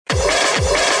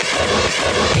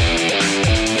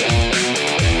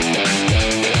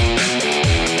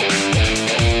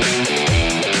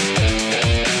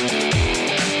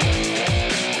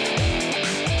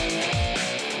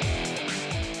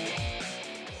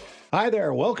Hi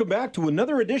there. Welcome back to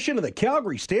another edition of the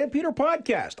Calgary Stampeder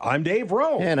Podcast. I'm Dave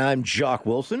Rowe. And I'm Jock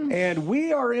Wilson. And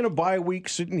we are in a bye week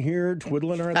sitting here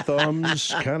twiddling our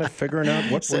thumbs, kind of figuring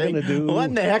out what we're going to do. What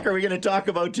in the heck are we going to talk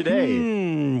about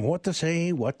today? What to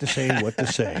say.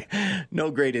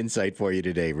 No great insight for you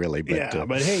today, really. But,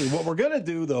 but hey, what we're going to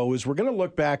do, though, is we're going to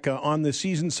look back on the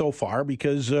season so far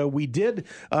because we did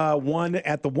one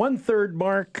at the 1/3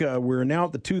 mark. We're now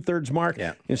at the 2/3 mark.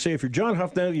 Yeah. And say if you're John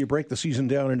Hufnagel, you break the season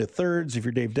down into thirds. If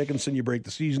you're Dave Dickinson, you break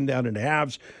the season down into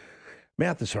halves.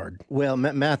 Math is hard. Well,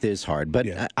 math is hard, but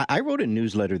yeah. I wrote a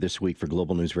newsletter this week for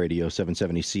Global News Radio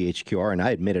 770 CHQR, and I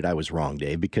admitted I was wrong,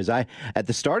 Dave, because at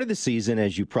the start of the season,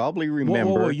 as you probably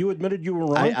remember... Whoa, you admitted you were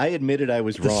wrong? I admitted I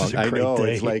was wrong. This is a great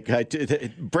day. It's like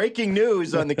breaking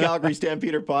news on the Calgary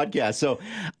Stampeder podcast. So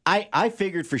I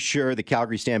figured for sure the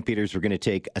Calgary Stampeders were going to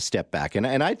take a step back, and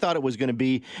I thought it was going to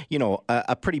be,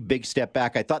 a pretty big step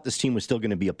back. I thought this team was still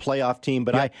going to be a playoff team,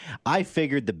 but I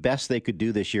figured the best they could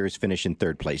do this year is finish in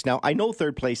third place. Now, I know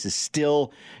third place is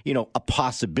still, a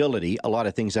possibility. A lot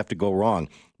of things have to go wrong.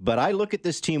 But I look at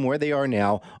this team where they are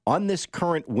now on this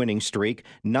current winning streak,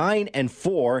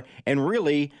 9-4, and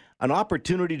really an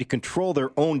opportunity to control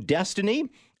their own destiny.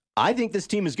 I think this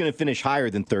team is going to finish higher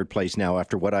than third place now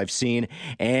after what I've seen.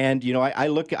 And, I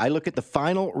look at the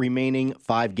final remaining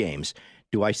 5 games.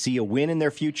 Do I see a win in their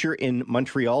future in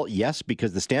Montreal? Yes,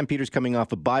 because the Stampeders coming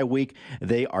off a bye week,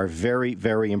 they are very,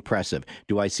 very impressive.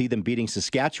 Do I see them beating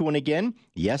Saskatchewan again?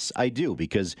 Yes, I do,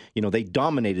 because, they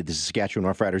dominated the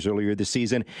Saskatchewan Roughriders earlier this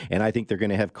season, and I think they're going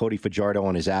to have Cody Fajardo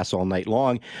on his ass all night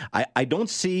long. I don't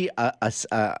see a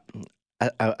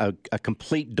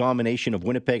complete domination of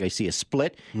Winnipeg. I see a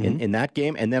split in that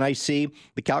game. And then I see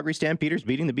the Calgary Stampeders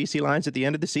beating the BC Lions at the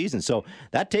end of the season. So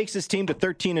that takes this team to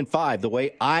 13-5, the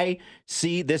way I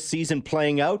see this season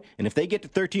playing out. And if they get to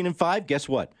 13-5, guess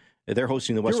what? They're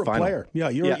hosting the West Final. You're a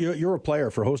player. You're a player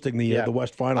for hosting the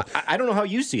West Final. I don't know how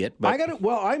you see it. But.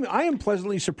 I am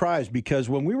pleasantly surprised because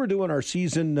when we were doing our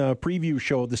season preview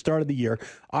show at the start of the year,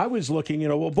 I was looking.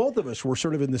 Both of us were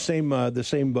sort of in the same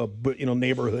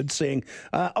neighborhood, saying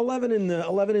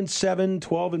 11-7,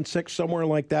 12-6, somewhere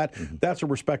like that. Mm-hmm. That's a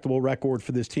respectable record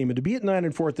for this team, and to be at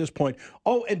 9-4 at this point.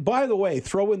 Oh, and by the way,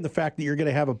 throw in the fact that you're going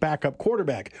to have a backup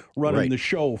quarterback running the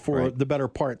show for the better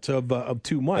part of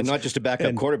 2 months, and not just a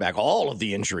backup quarterback. All of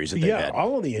the injuries that they've had.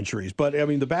 All of the injuries. But,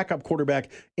 the backup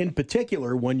quarterback in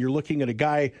particular, when you're looking at a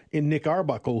guy in Nick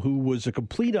Arbuckle who was a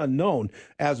complete unknown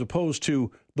as opposed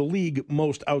to the league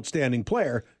most outstanding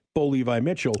player, Bo Levi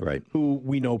Mitchell, who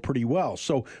we know pretty well.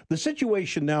 So the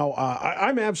situation now,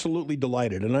 I'm absolutely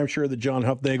delighted, and I'm sure that John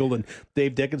Hufnagel and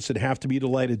Dave Dickinson have to be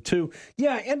delighted too.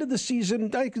 Yeah, end of the season,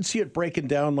 I can see it breaking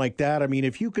down like that. I mean,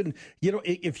 if you could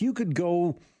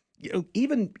go...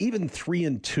 even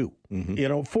 3-2,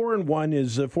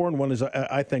 4-1 is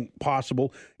I think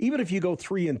possible. Even if you go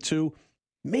 3-2,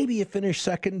 maybe you finish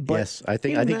second. But yes, I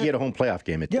think you had a home playoff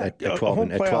game at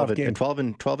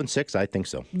 12-6. I think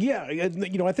so. Yeah,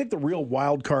 I think the real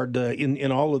wild card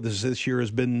in all of this year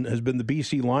has been the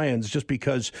BC Lions, just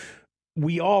because.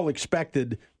 We all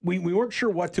expected, we weren't sure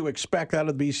what to expect out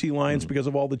of the BC Lions because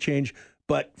of all the change,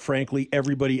 but frankly,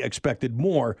 everybody expected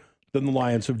more than the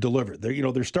Lions have delivered.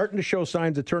 They're starting to show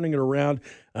signs of turning it around.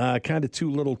 Kind of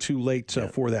too little, too late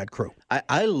for that crew.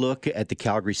 I look at the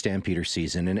Calgary Stampeder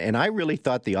season, and I really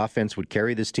thought the offense would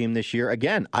carry this team this year.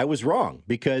 Again, I was wrong,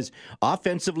 because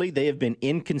offensively they have been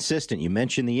inconsistent. You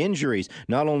mentioned the injuries,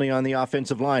 not only on the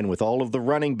offensive line with all of the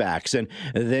running backs, and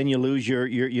then you lose your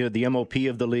the MOP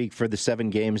of the league for the 7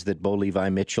 games that Bo Levi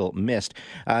Mitchell missed.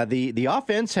 The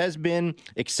offense has been,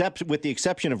 with the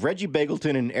exception of Reggie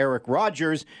Begelton and Eric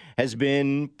Rogers, has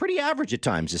been pretty average at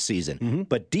times this season. Mm-hmm.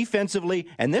 But defensively,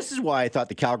 and this is why I thought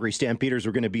the Calgary Stampeders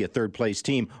were going to be a third-place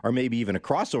team, or maybe even a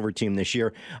crossover team this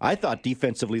year, I thought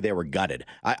defensively they were gutted.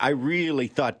 I really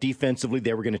thought defensively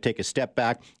they were going to take a step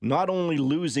back, not only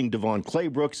losing Devon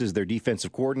Claybrooks as their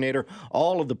defensive coordinator,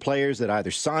 all of the players that either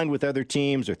signed with other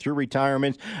teams or through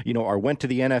retirement, or went to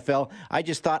the NFL. I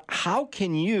just thought, how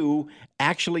can you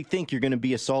actually think you're going to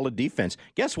be a solid defense?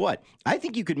 Guess what? I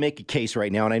think you could make a case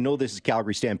right now, and I know this is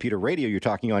Calgary Stampeder Radio you're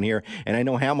talking on here, and I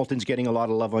know Hamilton's getting a lot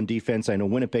of love on defense. I know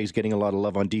Winnipeg's getting a lot of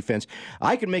love on defense.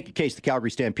 I can make a case the Calgary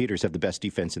Stampeders have the best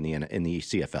defense in the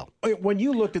CFL. When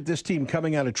you looked at this team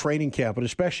coming out of training camp, and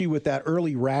especially with that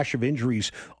early rash of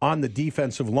injuries on the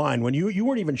defensive line, when you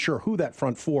weren't even sure who that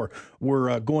front four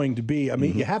were going to be, I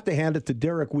mean, you have to hand it to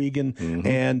Derek Wiegand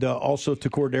and also to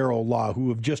Cordero Law, who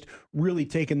have just really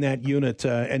taken that unit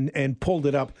and pulled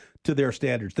it up to their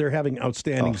standards. They're having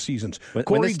outstanding seasons.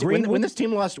 When this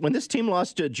team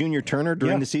lost Junior Turner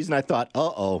during the season, I thought,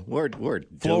 we're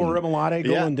Flo Remalade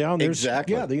going down. There's,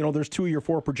 exactly. Yeah, there's 2 of your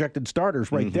 4 projected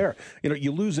starters right there.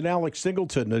 You lose an Alex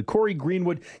Singleton, Corey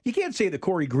Greenwood. You can't say that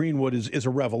Corey Greenwood is a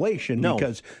revelation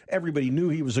because everybody knew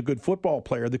he was a good football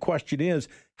player. The question is,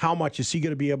 how much is he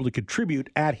going to be able to contribute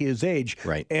at his age?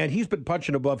 Right. And he's been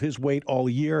punching above his weight all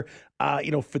year.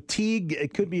 Fatigue,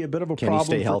 it could be a bit of a problem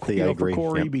stay healthy? for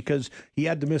Corey because he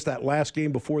had to miss that last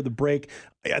game before the break.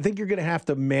 I think you're going to have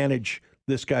to manage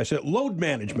this guy. So load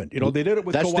management. They did it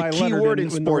with Kawhi Leonard. That's the key word in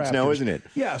sports now, isn't it?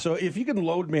 Yeah, so if you can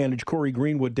load manage Corey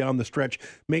Greenwood down the stretch,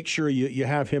 make sure you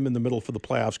have him in the middle for the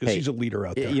playoffs because he's a leader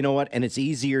out there. You know what? And it's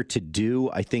easier to do,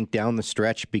 I think, down the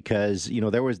stretch because,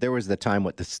 there was the time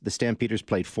the Stampeders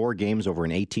played 4 games over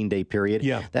an 18-day period.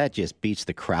 Yeah. That just beats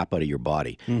the crap out of your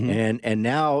body. And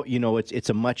now, it's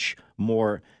a much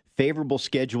more favorable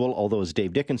schedule, although as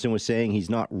Dave Dickinson was saying, he's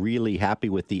not really happy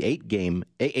with the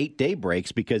 8-day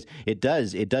breaks because it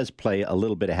does play a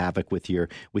little bit of havoc with your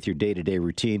day-to-day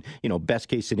routine. Best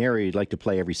case scenario, you'd like to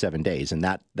play every 7 days, and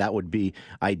that would be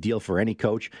ideal for any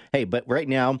coach. Hey, but right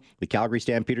now, the Calgary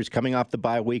Stampeders coming off the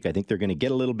bye week, I think they're going to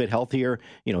get a little bit healthier.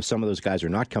 Some of those guys are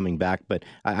not coming back, but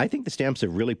I think the Stamps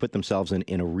have really put themselves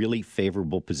in a really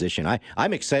favorable position.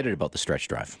 I'm excited about the stretch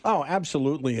drive. Oh,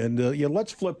 absolutely. And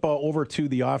let's flip over to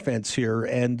the offense here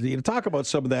and talk about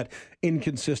some of that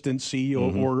inconsistency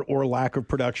or lack of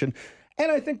production.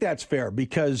 And I think that's fair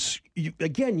because,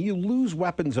 you lose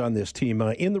weapons on this team.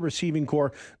 In the receiving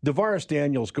core, DeVaris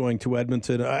Daniels going to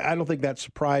Edmonton. I don't think that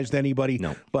surprised anybody.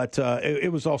 No. But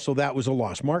it was also, that was a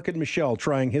loss. Market Michelle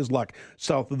trying his luck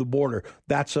south of the border.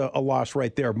 That's a loss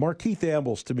right there. Markeith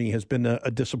Ambles, to me, has been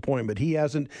a disappointment. He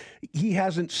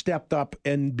hasn't stepped up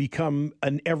and become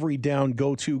an every down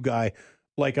go-to guy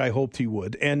like I hoped he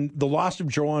would. And the loss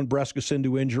of Johan Brescacin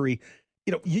to injury,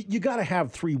 you got to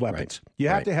have 3 weapons. Right. You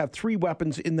have to have 3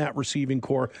 weapons in that receiving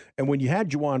core. And when you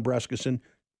had Johan Brescacin,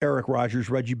 Eric Rogers,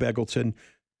 Reggie Begelton,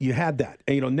 you had that.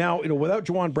 And, now, without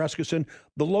Johan Brescacin,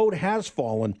 the load has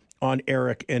fallen on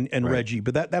Eric and Reggie.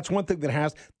 But that's one thing that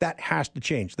has to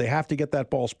change. They have to get that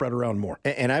ball spread around more.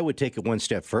 And I would take it one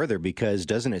step further because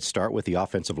doesn't it start with the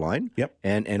offensive line? Yep.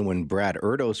 And when Brad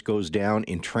Erdos goes down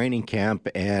in training camp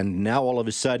and now all of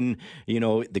a sudden,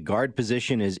 the guard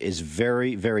position is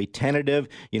very, very tentative.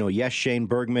 Yes, Shane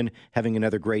Bergman having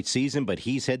another great season, but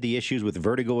he's had the issues with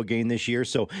vertigo again this year.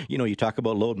 So, you talk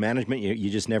about load management, you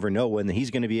just never know when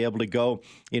he's going to be able to go.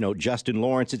 Justin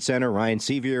Lawrence at center, Ryan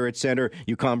Sevier at center,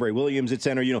 Ucombre Williams at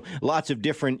center, lots of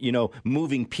different,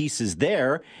 moving pieces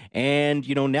there. And,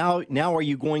 now are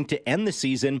you going to end the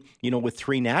season, with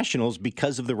 3 nationals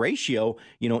because of the ratio,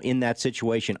 in that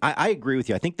situation? I agree with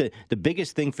you. I think the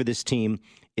biggest thing for this team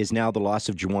is now the loss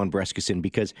of Johan Brescacin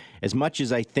because as much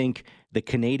as I think the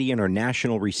Canadian or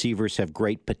national receivers have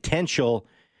great potential,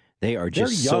 they are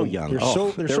just so young.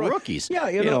 They're rookies. Yeah,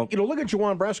 look at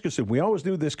Johan Brescacin. We always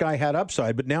knew this guy had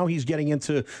upside, but now he's getting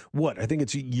into I think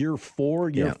it's year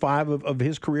 4, 5 of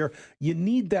his career. You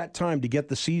need that time to get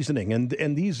the seasoning.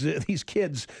 And these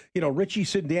kids, Richie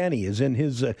Sindani is in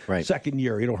his second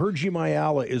year. Hergy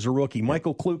Mayala is a rookie.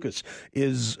 Michael Klukas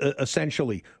is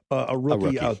essentially a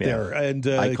rookie out there. And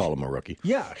I call him a rookie.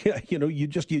 Yeah,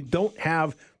 you don't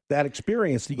have that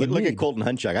experience that you Look need. at Colton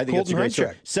Hunchak. I think it's a great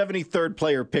story. 73rd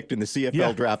player picked in the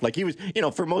CFL draft. Like he was,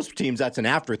 for most teams, that's an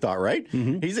afterthought, right?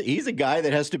 He's a guy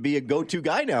that has to be a go-to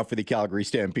guy now for the Calgary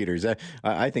Stampeders.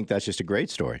 I think that's just a great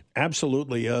story.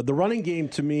 Absolutely. The running game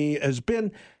to me has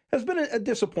been a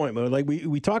disappointment. Like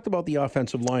we talked about the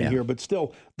offensive line here, but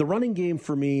still, the running game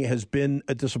for me has been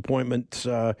a disappointment.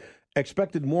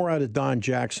 Expected more out of Don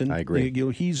Jackson. I agree.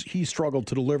 He's struggled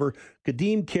to deliver.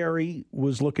 Kadeem Carey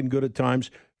was looking good at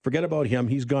times. Forget about him.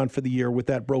 He's gone for the year with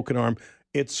that broken arm.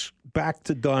 It's back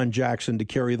to Don Jackson to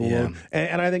carry the load.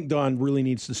 And I think Don really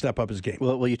needs to step up his game.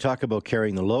 Well, you talk about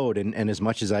carrying the load, and as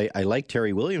much as I like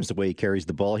Terry Williams, the way he carries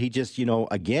the ball, he just,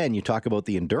 again, you talk about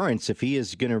the endurance. If he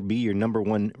is going to be your number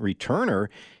 1 returner,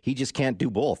 he just can't do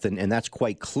both, and that's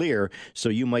quite clear. So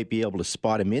you might be able to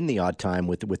spot him in the odd time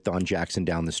with Don Jackson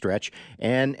down the stretch.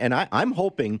 And I'm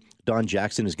hoping Don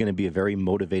Jackson is going to be a very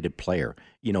motivated player,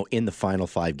 in the final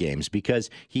 5 games because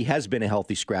he has been a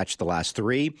healthy scratch the last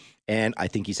 3. And I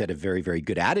think he's had a very, very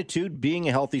good attitude, being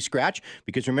a healthy scratch,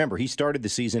 because remember, he started the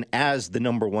season as the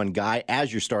number one guy,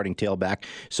 as your starting tailback.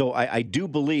 So I do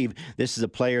believe this is a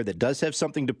player that does have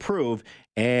something to prove.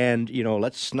 And,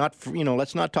 let's not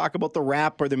talk about the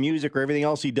rap or the music or everything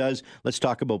else he does. Let's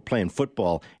talk about playing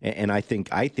football. And I think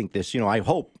this, I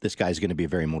hope this guy's going to be a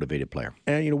very motivated player.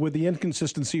 And, with the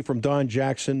inconsistency from Don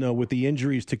Jackson, with the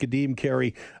injuries to Kadeem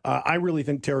Carey, I really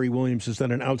think Terry Williams has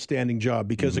done an outstanding job,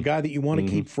 because a guy that you want to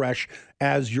keep fresh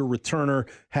as your returner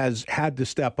has had to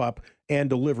step up and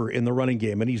deliver in the running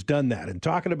game, and he's done that. And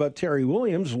talking about Terry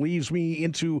Williams leads me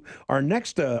into our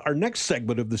next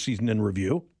segment of the season in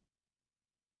review.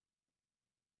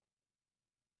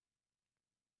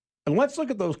 And let's look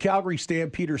at those Calgary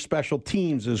Stampeder special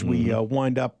teams as we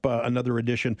wind up another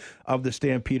edition of the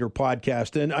Stampeder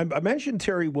podcast. And I mentioned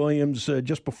Terry Williams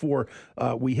just before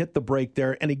we hit the break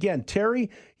there. And again,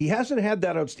 Terry, he hasn't had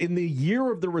that in the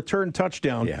year of the return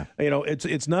touchdown. Yeah.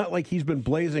 It's not like he's been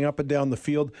blazing up and down the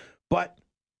field, but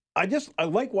I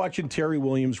like watching Terry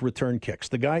Williams return kicks.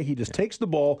 The guy, he just takes the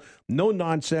ball, no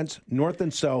nonsense, north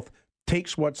and south,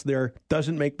 takes what's there,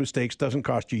 doesn't make mistakes, doesn't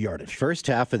cost you yardage. First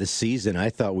half of the season, I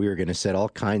thought we were going to set all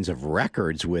kinds of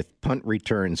records with punt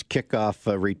returns, kickoff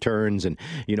returns, and,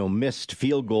 missed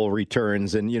field goal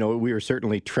returns. And, we were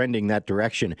certainly trending that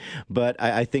direction. But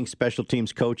I think special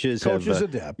teams coaches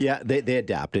adapt. Yeah, they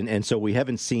adapt. And so we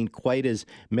haven't seen quite as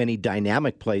many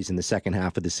dynamic plays in the second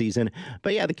half of the season.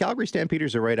 But, yeah, the Calgary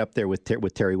Stampeders are right up there with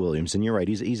Terry Williams. And you're right,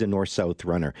 he's a north-south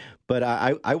runner. But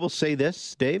I will say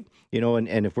this, Dave,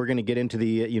 and if we're going to get into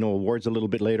the awards a little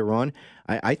bit later on,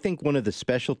 I think one of the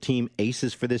special team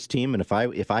aces for this team, and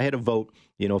if I had a vote,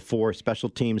 for special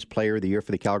teams player of the year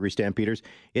for the Calgary Stampeders,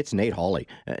 it's Nate Hawley.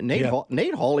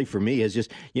 Nate Hawley for me is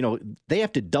just, they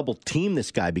have to double team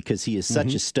this guy because he is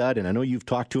such a stud. And I know you've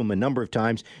talked to him a number of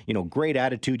times, great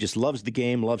attitude, just loves the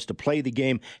game, loves to play the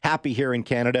game, happy here in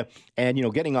Canada, and,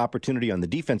 getting opportunity on the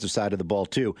defensive side of the ball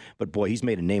too. But boy, he's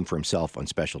made a name for himself on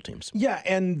special teams. Yeah.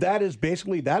 And that is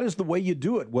the way you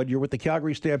do it when you're with the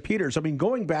Calgary Stampeders. I mean,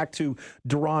 going back to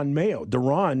Deron Mayo,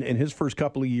 Deron in his first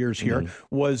couple of years here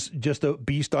was just a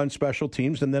beast on special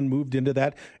teams, and then moved into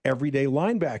that everyday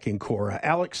linebacking core.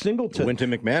 Alex Singleton. Wynton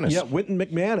McManus. Yeah, Wynton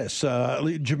McManus.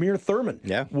 Jameer Thurman.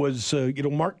 Yeah. Was,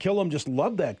 Mark Killam just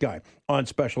loved that guy on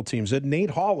special teams. And Nate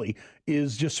Hawley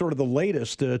is just sort of the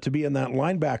latest to be in that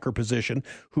linebacker position,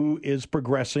 who is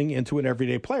progressing into an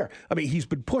everyday player. I mean, he's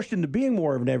been pushed into being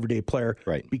more of an everyday player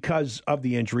because of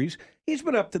the injuries. He's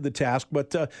been up to the task,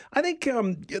 but I think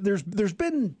there's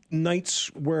been nights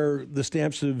where the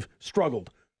Stamps have struggled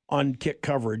on kick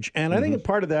coverage. And I think a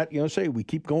part of that, we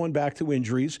keep going back to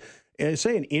injuries. And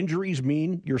saying injuries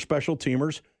mean your special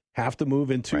teamers have to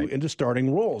move into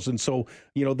starting roles. And so,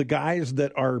 the guys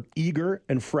that are eager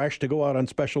and fresh to go out on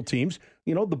special teams,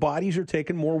 the bodies are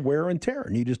taking more wear and tear,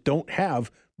 and you just don't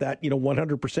have that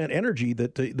 100% energy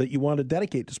that you want to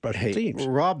dedicate to special teams.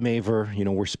 Rob Maver,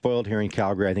 we're spoiled here in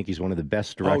Calgary. I think he's one of the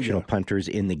best directional punters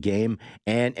in the game.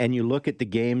 And you look at the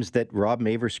games that Rob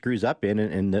Maver screws up in,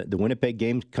 and the Winnipeg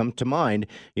games come to mind.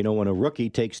 When a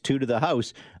rookie takes two to the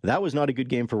house, that was not a good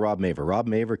game for Rob Maver. Rob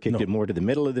Maver kicked it more to the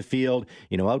middle of the field,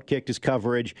 outkicked his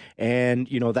coverage, and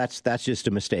that's just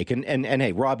a mistake. And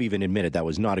hey, Rob even admitted that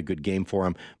was not a good game for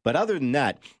him. But other than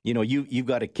that, you've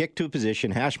got to kick to a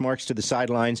position, hash marks to the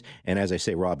sidelines. And as I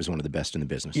say, Rob is one of the best in the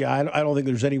business. Yeah, I don't think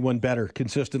there's anyone better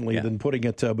consistently than putting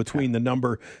it between the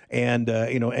number and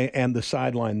and the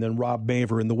sideline than Rob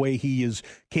Maver, and the way he is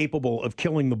capable of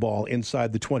killing the ball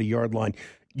inside the 20-yard line.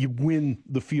 You win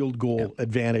the field goal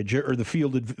advantage, or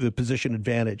the position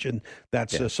advantage, and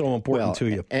that's so important to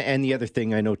you. And the other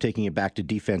thing, I know, taking it back to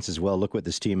defense as well, look what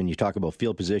this team, and you talk about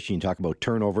field position, you talk about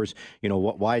turnovers.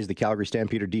 Why is the Calgary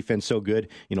Stampeder defense so good?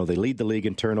 They lead the league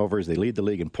in turnovers. They lead the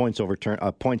league in points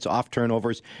off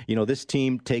turnovers. This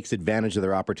team takes advantage of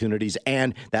their opportunities,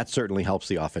 and that certainly helps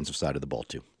the offensive side of the ball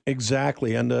too.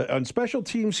 Exactly. And on special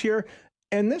teams here,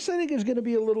 and this, I think, is going to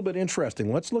be a little bit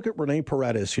interesting. Let's look at Rene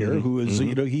Paredes here, who is,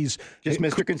 he's just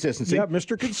Mr. Consistency. Yeah,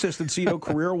 Mr. Consistency,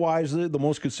 career-wise, the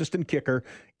most consistent kicker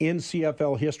in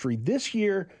CFL history. This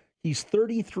year, he's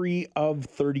 33 of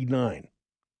 39.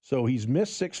 So he's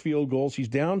missed 6 field goals. He's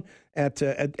down at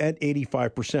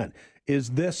 85%.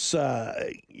 Is this,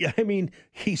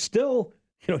 he's still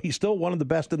one of the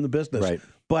best in the business. Right.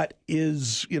 But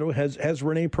has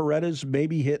Rene Paredes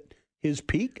maybe hit his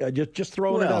peak? Just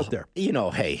throwing it out there.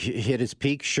 Hey, hit his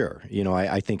peak, sure.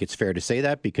 I think it's fair to say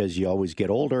that because you always get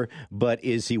older. But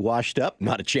is he washed up?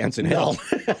 Not a chance in hell.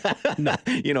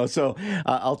 No. So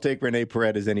I'll take Rene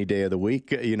Paredes any day of the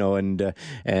week. And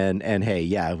hey,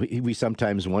 yeah, we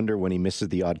sometimes wonder when he misses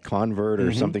the odd convert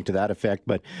or something to that effect.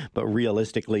 But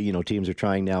realistically, teams are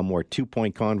trying now more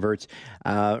 2-point converts.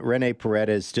 Rene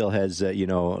Paredes still has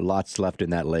lots left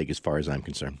in that leg as far as I'm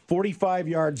concerned. 45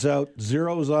 yards out,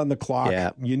 zeros on the clock.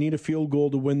 Yeah. You need a field goal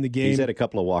to win the game. He's had a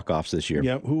couple of walk-offs this year.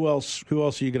 Yeah. Who else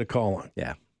are you going to call on?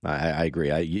 Yeah. I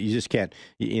agree. You just can't,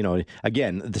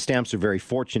 again, the Stamps are very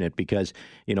fortunate because,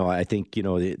 I think,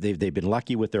 they've been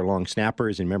lucky with their long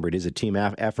snappers. And remember, it is a team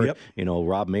effort. Yep.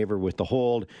 Rob Maver with the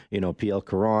hold, PL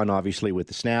Caron obviously with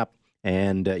the snap.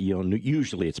 And,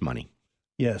 usually it's money.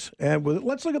 Yes, and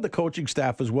let's look at the coaching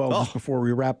staff as well just before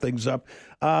we wrap things up.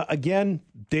 Again,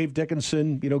 Dave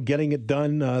Dickenson, getting it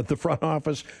done. The front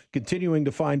office continuing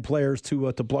to find players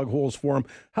to plug holes for him.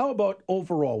 How about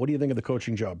overall? What do you think of the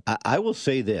coaching job? I will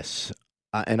say this,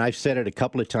 and I've said it a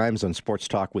couple of times on Sports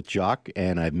Talk with Jock,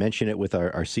 and I've mentioned it with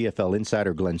our CFL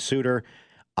insider, Glenn Suter.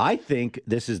 I think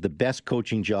this is the best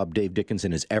coaching job Dave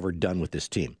Dickenson has ever done with this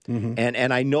team.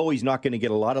 And I know he's not going to get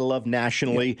a lot of love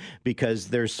nationally because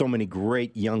there's so many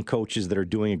great young coaches that are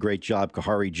doing a great job.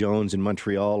 Kahari Jones in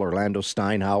Montreal, Orlando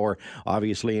Steinhauer,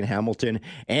 obviously in Hamilton.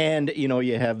 And,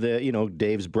 you have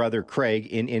Dave's brother, Craig,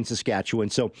 in Saskatchewan.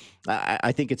 So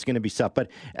I think it's going to be tough.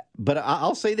 But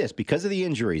I'll say this, because of the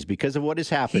injuries, because of what has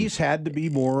happened. He's had to be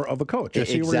more of a coach.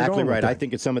 Exactly right. I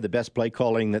think it's some of the best play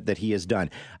calling that he has done.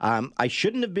 I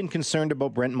shouldn't have been concerned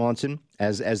about Brent Monson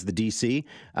as the DC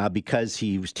because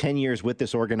he was 10 years with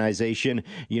this organization,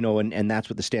 and that's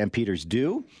what the Stampeders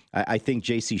do. I think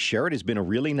J.C. Sherritt has been a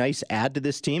really nice add to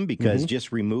this team because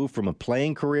just removed from a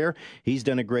playing career, he's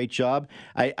done a great job.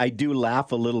 I do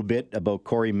laugh a little bit about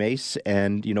Corey Mace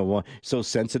and, so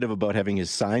sensitive about having his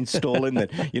sign stolen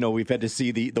that, we've had to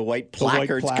see the white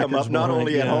placards come up, not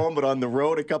only at home, but on the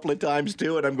road a couple of times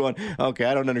too. And I'm going, okay,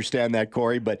 I don't understand that,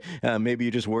 Corey, but maybe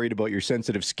you're just worried about your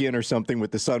sensitive skin or something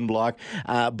with the sunblock.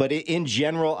 But in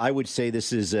general, I would say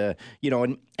this is,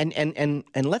 and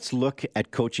let's look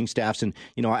at coaching staffs. And,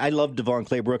 I love Devon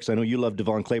Claybrooks. I know you love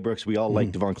Devon Claybrooks. We all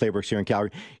like Devon Claybrooks here in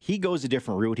Calgary. He goes a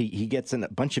different route. He gets in a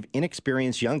bunch of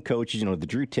inexperienced young coaches, the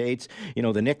Drew Tates,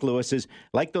 the Nick Lewises,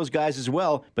 like those guys as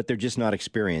well, but they're just not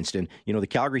experienced. And, the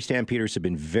Calgary Stampeders have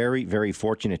been very, very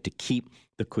fortunate to keep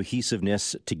the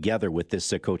cohesiveness together with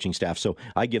this coaching staff. So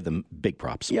I give them big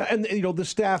props. Yeah, and the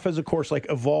staff has, of course,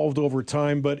 evolved over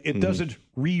time, but it doesn't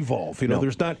revolve. No.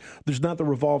 There's not the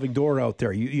revolving door out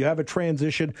there. You have a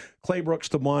transition, Claybrooks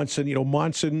to Monson.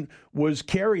 Monson was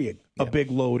carrying a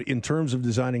big load in terms of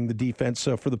designing the defense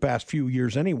for the past few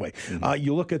years anyway.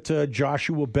 You look at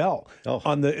Joshua Bell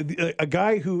on a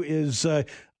guy who is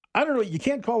I don't know. You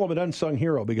can't call him an unsung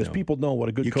hero because people know what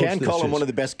a good coach this is. You can call him one of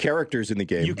the best characters in the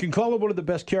game. You can call him one of the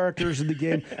best characters in the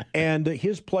game, and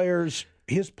his players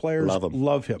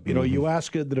love him. You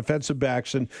ask the defensive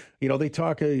backs, and they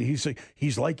talk. He's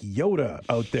like Yoda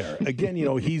out there. Again,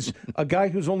 he's a guy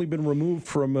who's only been removed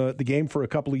from the game for a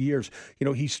couple of years.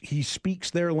 He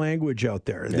speaks their language out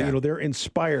there. Yeah. They're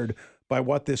inspired by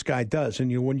what this guy does.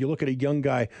 And when you look at a young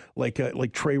guy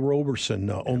like Trey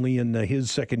Roberson, only in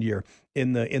his second year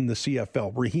in the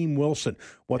CFL, Raheem Wilson,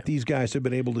 what these guys have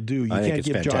been able to do, you can't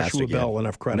give Joshua Bell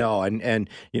enough credit. No, and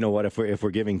you know what? If we're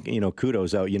giving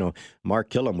kudos out, Mark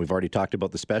Killam, we've already talked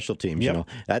about the special teams. Yep.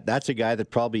 That's a guy that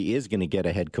probably is going to get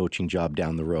a head coaching job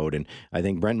down the road, and I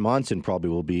think Brent Monson probably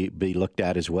will be looked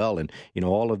at as well. And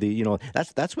all of the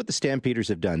that's what the Stampeders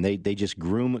have done. They just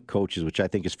groom coaches, which I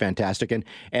think is fantastic. And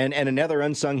another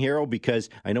unsung hero, because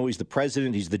I know he's the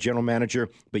president, he's the general manager,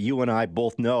 but you and I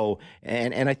both know,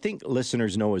 and I think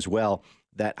listeners know as well,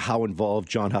 that how involved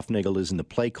John Hufnagel is in the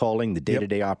play calling, the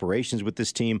day-to-day operations with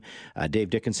this team.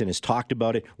 Dave Dickenson has talked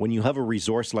about it. When you have a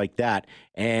resource like that,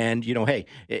 and, hey,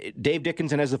 Dave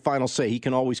Dickenson has the final say. He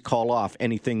can always call off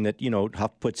anything that,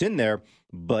 Huff puts in there,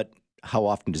 but how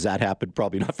often does that happen?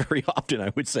 Probably not very often,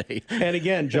 I would say. And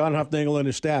again, John Hufnagel and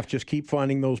his staff just keep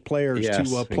finding those players to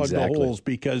plug the holes,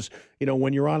 because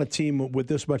when you're on a team with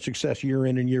this much success year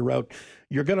in and year out,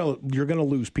 you're gonna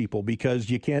lose people because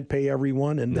you can't pay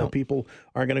everyone, and people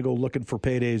are gonna go looking for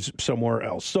paydays somewhere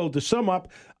else. So to sum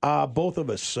up, both of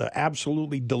us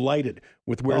absolutely delighted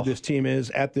with where this team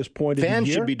is at this point in the year. Fans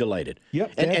should be delighted.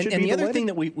 Yep, and the other thing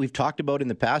that we've talked about in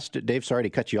the past, Dave, sorry to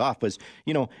cut you off, was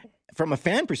from a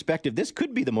fan perspective, this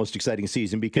could be the most exciting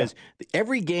season because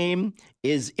every game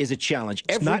is a challenge.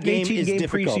 Every not game is game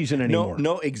difficult. Preseason anymore.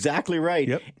 No, exactly right.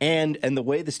 Yep. And the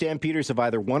way the Stampeders have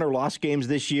either won or lost games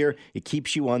this year, it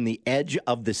keeps you on the edge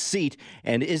of the seat.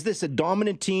 And is this a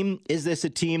dominant team? Is this a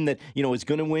team that is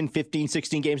going to win 15,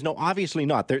 16 games? No, obviously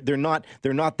not. They're not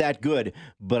that good.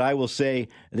 But I will say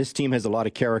this team has a lot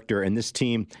of character, and this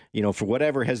team, for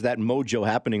whatever has that mojo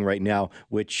happening right now,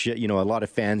 which a lot of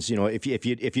fans, if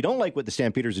you don't like what the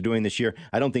Stampeders are doing this year,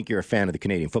 I don't think you're a fan of the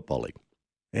Canadian Football League.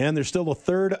 And there's still a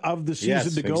third of the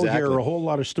season to go here. A whole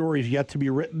lot of stories yet to be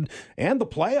written. And the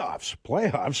playoffs,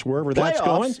 wherever that's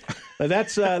going.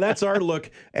 That's our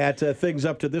look at things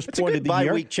up to this point of the year.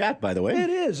 Bi-week chat, by the way. It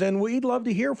is, and we'd love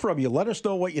to hear from you. Let us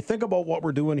know what you think about what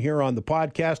we're doing here on the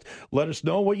podcast. Let us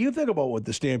know what you think about what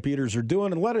the Stampeders are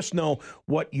doing, and let us know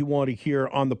what you want to hear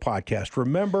on the podcast.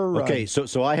 Remember... Okay,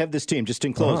 so I have this team, just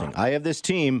in closing. I have this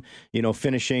team,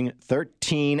 finishing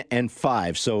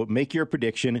 13-5. So make your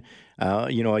prediction.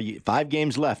 5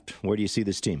 games left. Where do you see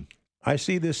this team? I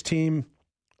see this team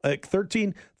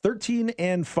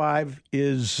 13-5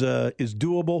 is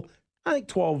doable. I think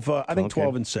 12. I think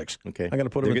 12-6. Okay, I'm going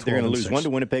to put them. They're going to lose one to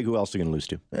Winnipeg. Who else are they going to lose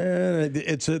to?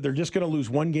 They're just going to lose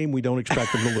one game. We don't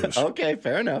expect them to lose. Okay,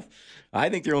 fair enough. I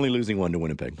think they're only losing one to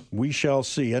Winnipeg. We shall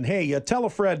see. And hey, tell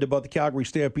a friend about the Calgary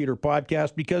Stampeder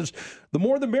podcast because the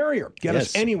more the merrier. Get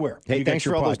us anywhere. Hey, thanks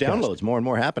for all those downloads. More and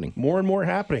more happening. More and more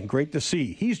happening. Great to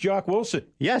see. He's Jock Wilson.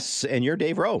 Yes, and you're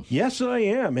Dave Rowe. Yes, I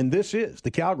am. And this is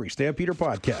the Calgary Stampeder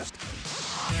podcast.